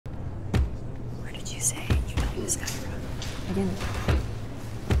this guy. I didn't.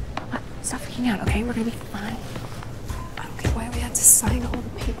 What? Stop freaking out, okay? We're gonna be fine. I don't get why we had to sign all the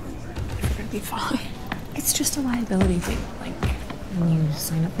paperwork. We're gonna be fine. It's just a liability thing, like when you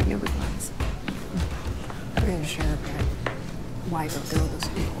sign up for yoga class. We're gonna share why we're doing those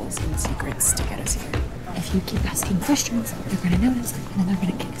loopholes and secrets to get us here. If you keep asking questions, they're gonna notice, and then they're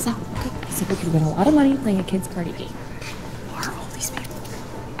gonna kick us out. Okay? So we could win a lot of money playing a kid's party game. Who are all these people?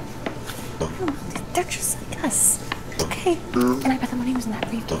 I don't know, they're just like us. Okay? And I bet the money was in that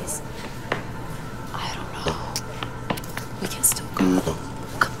briefcase. I don't know. We can still go.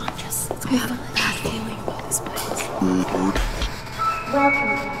 Come on, Jess. I have a bad feeling about this place.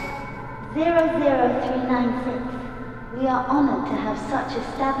 Welcome, 00396. We are honored to have such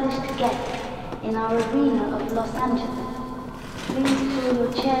established guests in our arena of Los Angeles. Please pull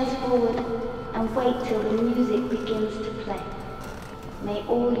your chairs forward and wait till the music begins to play. May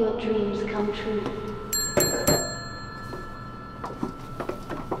all your dreams come true.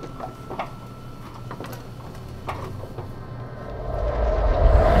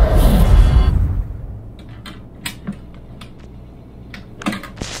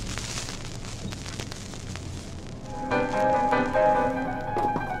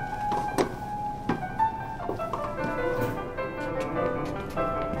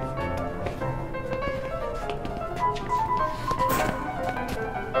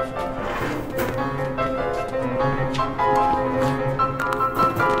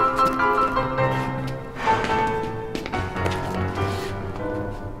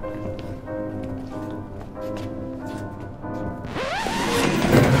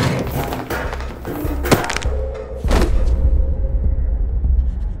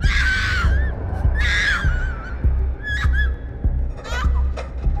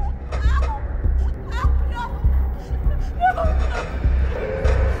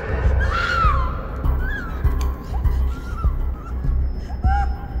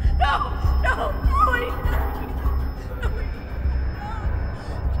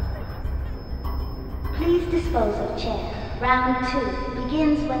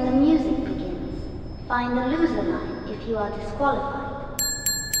 Find the loser line if you are disqualified.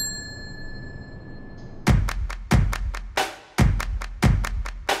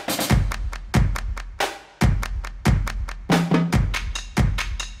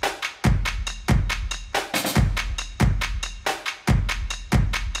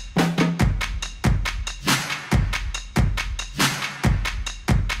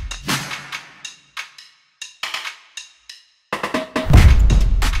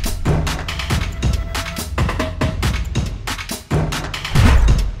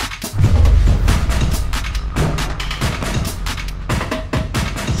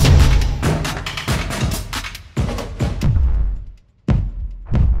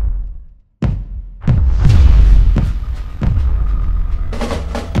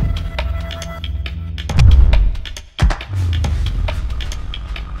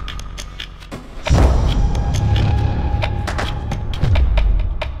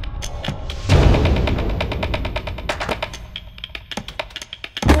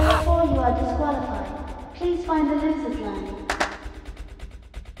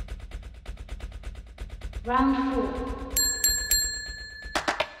 Round 4.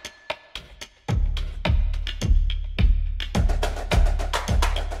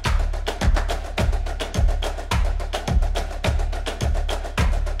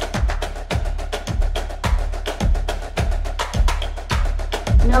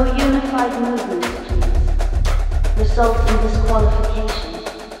 No unified movement, please. Result in disqualification.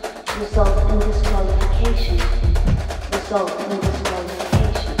 Result in disqualification. Result in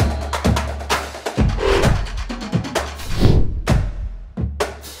disqualification.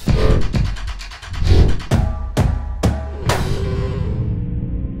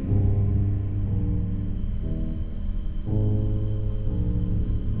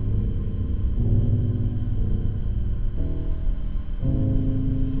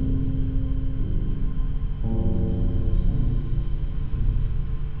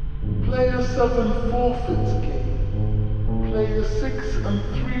 Player 7 forfeits game. Player 6 and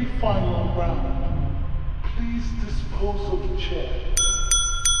 3 final round. Please dispose of chair.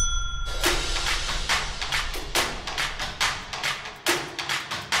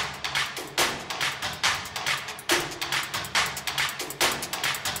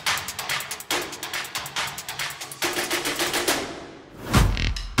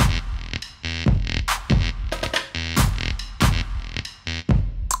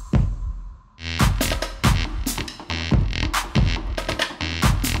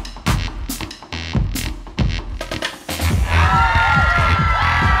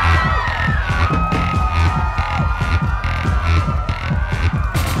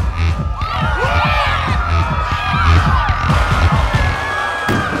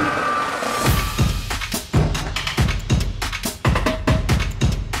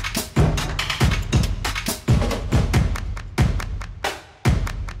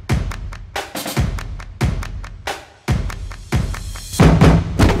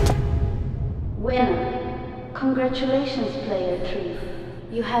 Congratulations, Player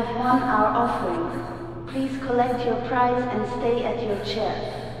 3. You have won our offering. Please collect your prize and stay at your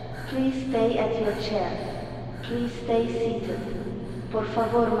chair. Please stay at your chair. Please stay seated. Por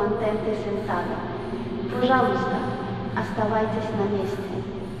favor, mantente sentado. Пожалуйста, оставайтесь на месте.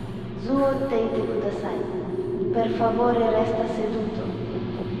 Zuo Tate kudasai. Per favore, resta seduto.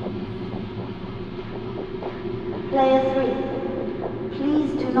 Player 3,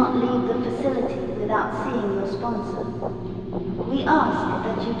 please do not leave the facility without seeing your sponsor. We ask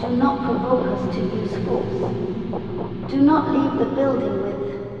that you do not provoke us to use force. Do not leave the building with...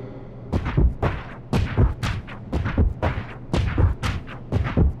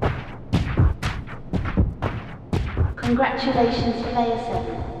 Congratulations, Player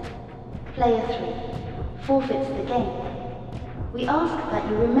 7. Player 3 forfeits the game. We ask that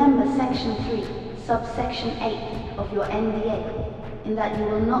you remember Section 3, Subsection 8 of your NDA, in that you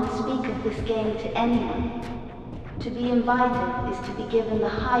will not speak of this game to anyone. To be invited is to be given the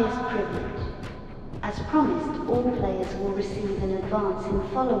highest privilege. As promised, all players will receive in advance in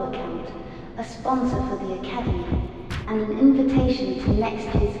follow account a sponsor for the Academy and an invitation to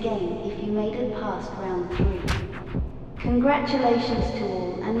next year's game if you made it past round 3. Congratulations to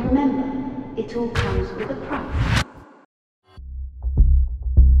all, and remember, it all comes with a price.